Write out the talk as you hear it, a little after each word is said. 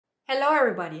Hello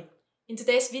everybody! In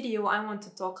today's video I want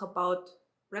to talk about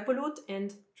Revolut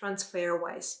and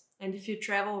TransferWise. And if you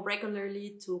travel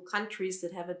regularly to countries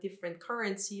that have a different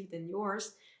currency than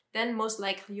yours, then most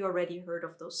likely you already heard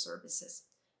of those services.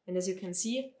 And as you can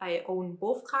see, I own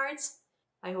both cards.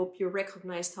 I hope you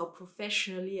recognized how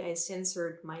professionally I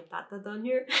censored my data down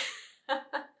here.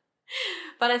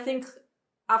 But I think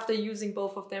after using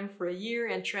both of them for a year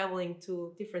and traveling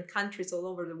to different countries all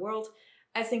over the world,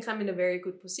 I think I'm in a very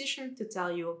good position to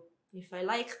tell you if I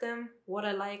like them, what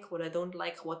I don't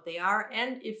like, what they are,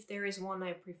 and if there is one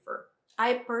I prefer.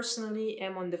 I personally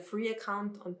am on the free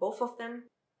account on both of them.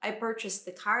 I purchased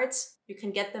the cards. You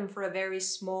can get them for a very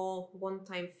small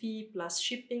one-time fee plus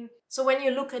shipping. So when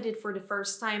you look at it for the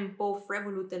first time, both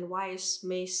Revolut and Wise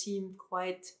may seem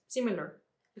quite similar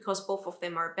because both of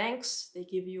them are banks. They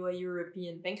give you a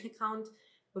European bank account.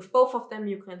 With both of them,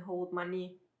 you can hold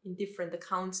money in different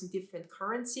accounts in different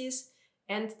currencies.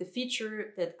 And the feature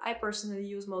that I personally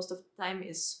use most of the time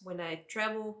is when I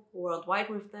travel worldwide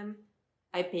with them,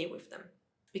 I pay with them.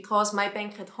 Because my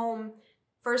bank at home,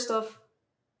 first off,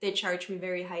 they charge me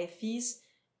very high fees.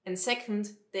 And second,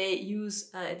 they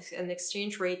use an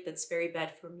exchange rate that's very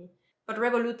bad for me. But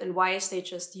Revolut and Wise, they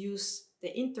just use the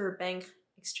interbank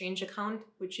exchange account,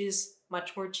 which is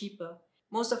much more cheaper.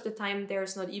 Most of the time,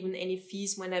 there's not even any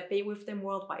fees when I pay with them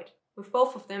worldwide. With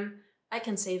both of them, I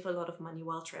can save a lot of money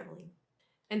while traveling.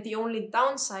 And the only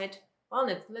downside, well,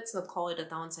 let's not call it a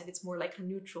downside, it's more like a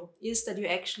neutral, is that you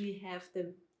actually have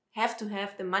to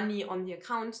have the money on the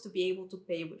account to be able to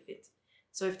pay with it.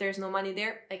 So if there's no money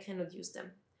there, I cannot use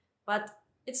them. But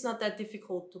it's not that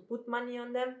difficult to put money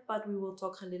on them, but we will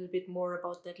talk a little bit more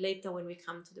about that later when we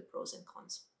come to the pros and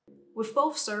cons. With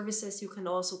both services, you can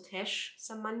also cash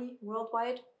some money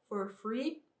worldwide for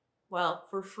free. Well,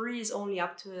 for free is only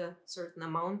up to a certain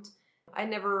amount. I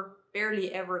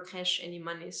barely ever cash any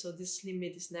money, so this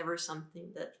limit is never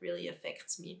something that really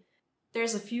affects me.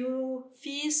 There's a few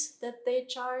fees that they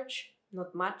charge,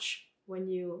 not much. When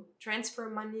you transfer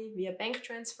money via bank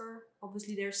transfer,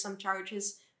 obviously there's some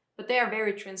charges, but they are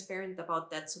very transparent about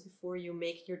that. So before you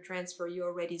make your transfer, you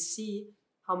already see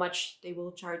how much they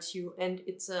will charge you, and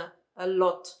it's a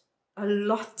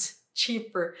lot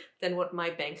cheaper than what my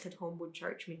bank at home would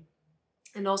charge me.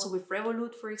 And also with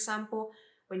Revolut, for example,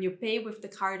 when you pay with the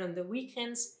card on the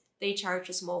weekends, they charge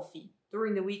a small fee.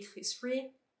 During the week is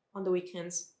free, on the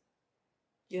weekends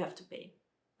you have to pay.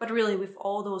 But really with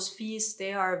all those fees,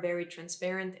 they are very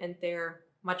transparent and they're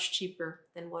much cheaper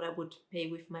than what I would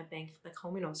pay with my bank back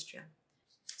home in Austria.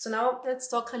 So now let's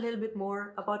talk a little bit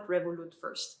more about Revolut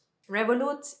first.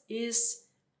 Revolut is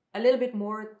a little bit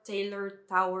more tailored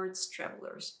towards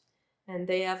travelers. And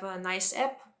they have a nice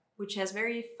app which has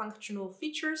very functional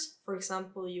features. For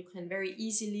example, you can very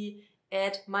easily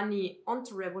add money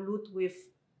onto Revolut with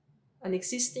an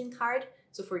existing card.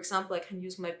 So for example, I can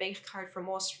use my bank card from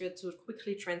Austria to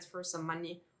quickly transfer some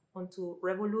money onto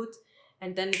Revolut,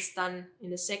 and then it's done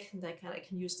in a second. I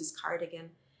can use this card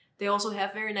again. They also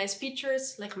have very nice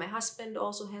features, like my husband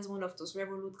also has one of those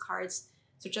Revolut cards.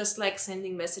 So just like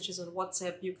sending messages on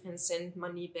WhatsApp, you can send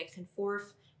money back and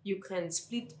forth. You can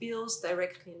split bills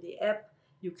directly in the app.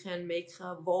 You can make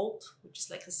a vault, which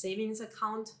is like a savings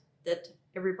account that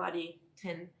everybody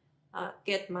can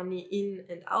get money in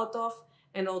and out of,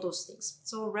 and all those things.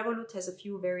 So Revolut has a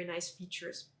few very nice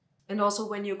features. And also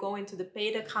when you go into the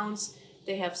paid accounts,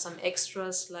 they have some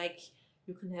extras, like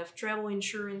you can have travel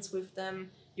insurance with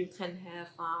them, you can have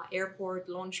airport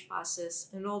launch passes,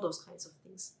 and all those kinds of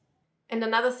things. And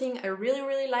another thing I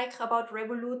really like about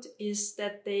Revolut is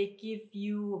that they give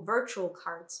you virtual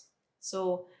cards.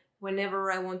 So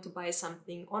whenever I want to buy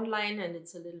something online and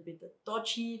it's a little bit a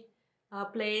dodgy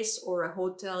place, or a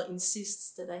hotel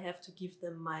insists that I have to give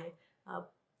them my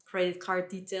credit card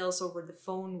details over the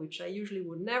phone, which I usually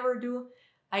would never do,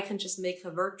 I can just make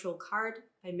a virtual card.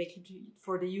 I make it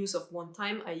for the use of one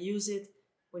time. I use it.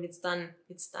 When it's done,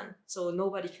 it's done. So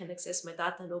nobody can access my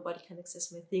data, nobody can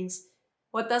access my things.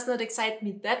 What does not excite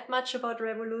me that much about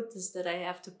Revolut is that I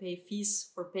have to pay fees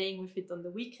for paying with it on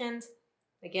the weekend.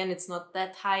 Again, it's not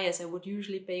that high as I would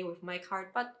usually pay with my card,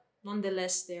 but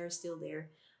nonetheless, they are still there.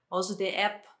 Also, the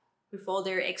app with all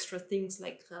their extra things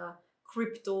like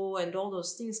crypto and all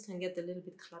those things can get a little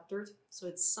bit cluttered. So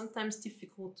it's sometimes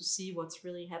difficult to see what's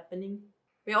really happening.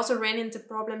 We also ran into a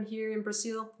problem here in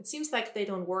Brazil. It seems like they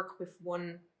don't work with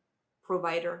one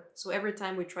provider. So every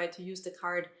time we try to use the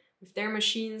card with their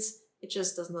machines, it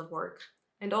just does not work.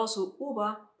 And also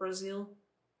Uber Brazil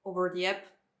over the app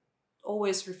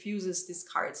always refuses these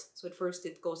cards. So at first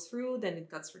it goes through, then it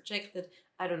gets rejected.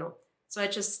 I don't know. So I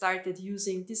just started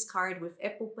using this card with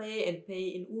Apple Pay and pay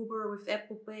in Uber with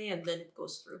Apple Pay, and then it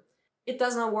goes through. it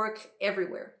does not work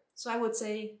everywhere. So I would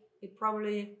say it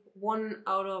probably 1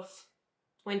 out of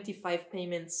 25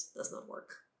 payments does not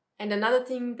work. And another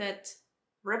thing that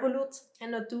Revolut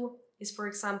cannot do is, for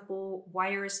example,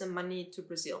 wire some money to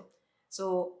Brazil.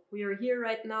 So we are here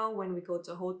right now. When we go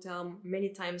to a hotel, many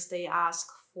times they ask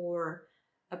for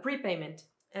a prepayment,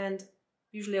 and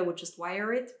usually I would just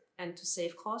wire it and to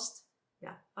save cost.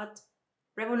 Yeah, but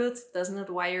Revolut does not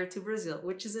wire to Brazil,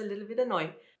 which is a little bit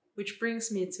annoying, which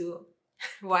brings me to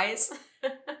Wise.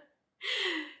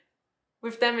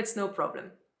 With them, it's no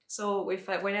problem. So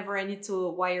whenever I need to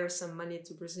wire some money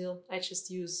to Brazil, I just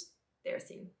use their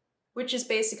thing, which is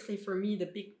basically for me the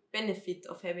big benefit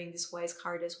of having this Wise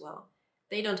card as well.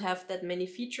 They don't have that many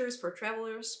features for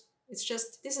travelers. It's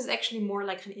just, this is actually more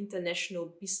like an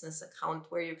international business account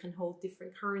where you can hold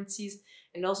different currencies,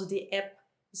 and also the app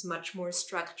is much more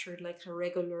structured like a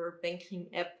regular banking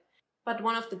app. But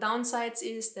one of the downsides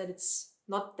is that it's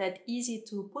not that easy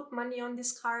to put money on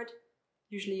this card.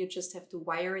 Usually you just have to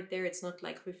wire it there. It's not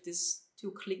like with this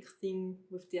 2-click thing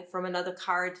from another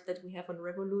card that we have on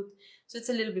Revolut. So it's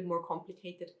a little bit more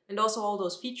complicated. And also all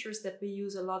those features that we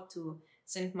use a lot to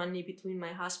send money between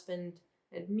my husband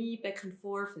and me back and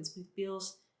forth and split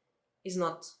bills is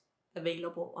not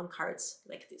available on cards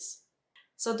like this.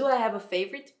 So do I have a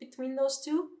favorite between those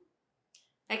two?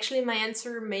 Actually, my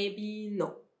answer may be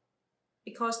no.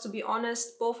 Because to be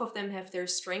honest, both of them have their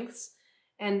strengths,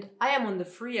 and I am on the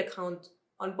free account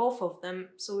on both of them,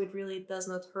 so it really does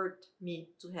not hurt me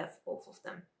to have both of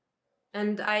them.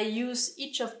 And I use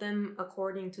each of them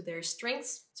according to their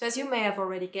strengths. So as you may have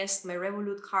already guessed, my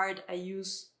Revolut card I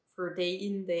use for day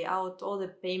in, day out, all the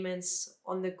payments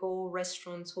on the go,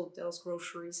 restaurants, hotels,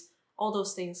 groceries, all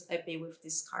those things I pay with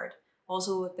this card.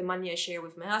 Also the money I share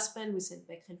with my husband, we send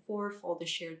back and forth, all the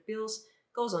shared bills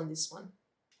goes on this one.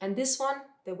 And this one,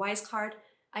 the Wise card,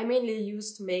 I mainly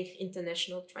use to make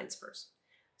international transfers.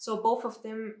 So both of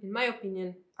them, in my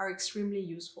opinion, are extremely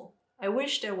useful. I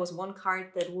wish there was one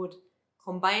card that would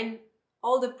combine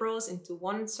all the pros into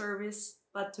one service,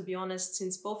 but to be honest,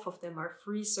 since both of them are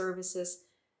free services,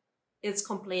 it's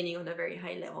complaining on a very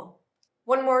high level.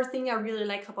 One more thing I really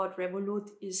like about Revolut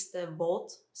is the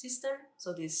Vault system,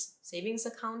 so this savings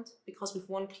account, because with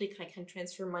one click I can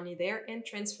transfer money there and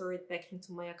transfer it back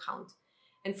into my account.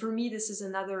 And for me, this is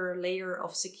another layer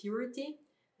of security,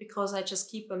 because I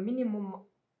just keep a minimum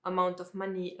amount of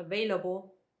money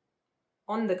available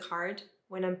on the card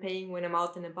when I'm paying, when I'm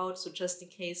out and about. So just in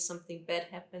case something bad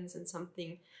happens and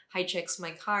something hijacks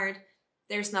my card,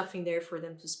 there's nothing there for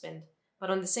them to spend. But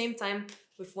on the same time,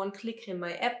 with one click in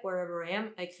my app, wherever I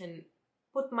am, I can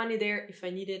put money there if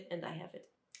I need it and I have it.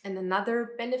 And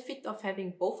another benefit of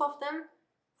having both of them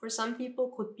for some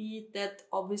people could be that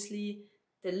obviously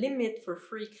the limit for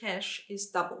free cash is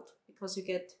doubled, because you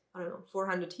get, I don't know,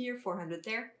 400 here, 400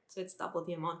 there. So it's double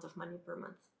the amount of money per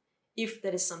month, if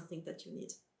that is something that you need.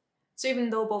 So even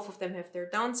though both of them have their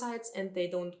downsides and they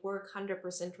don't work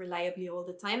 100% reliably all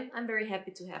the time, I'm very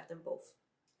happy to have them both.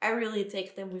 I really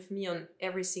take them with me on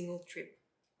every single trip.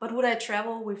 But would I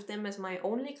travel with them as my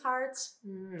only cards?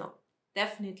 No,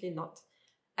 definitely not.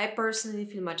 I personally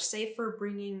feel much safer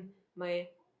bringing my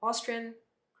Austrian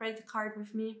credit card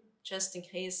with me, just in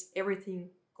case everything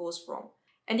goes wrong.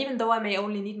 And even though I may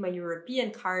only need my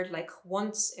European card like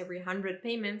once every 100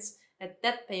 payments, at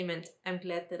that payment, I'm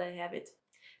glad that I have it.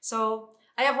 So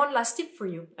I have one last tip for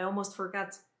you. I almost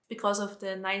forgot. Because of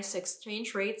the nice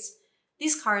exchange rates,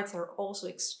 these cards are also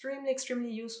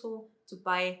extremely useful to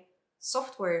buy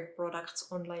software products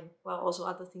online. Well, also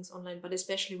other things online, but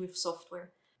especially with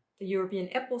software. The European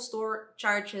Apple Store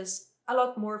charges a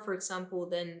lot more, for example,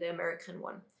 than the American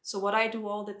one. So what I do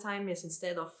all the time is,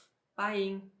 instead of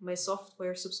buying my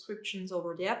software subscriptions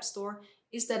over the App Store,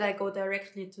 is that I go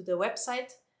directly to the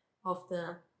website of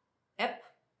the app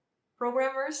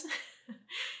programmers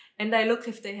and I look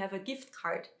if they have a gift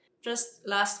card. Just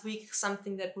last week,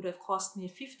 something that would have cost me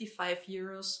 55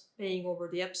 euros paying over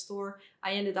the App Store,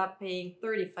 I ended up paying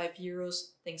 35 euros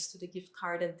thanks to the gift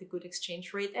card and the good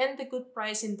exchange rate and the good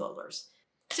price in dollars.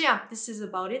 So yeah, this is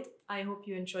about it. I hope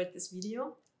you enjoyed this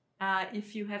video.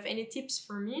 If you have any tips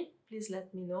for me, please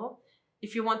let me know.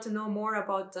 If you want to know more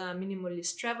about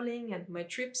minimalist traveling and my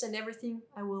trips and everything,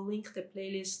 I will link the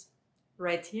playlist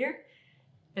right here.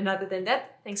 And other than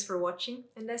that, thanks for watching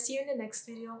and I'll see you in the next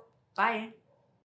video. Bye!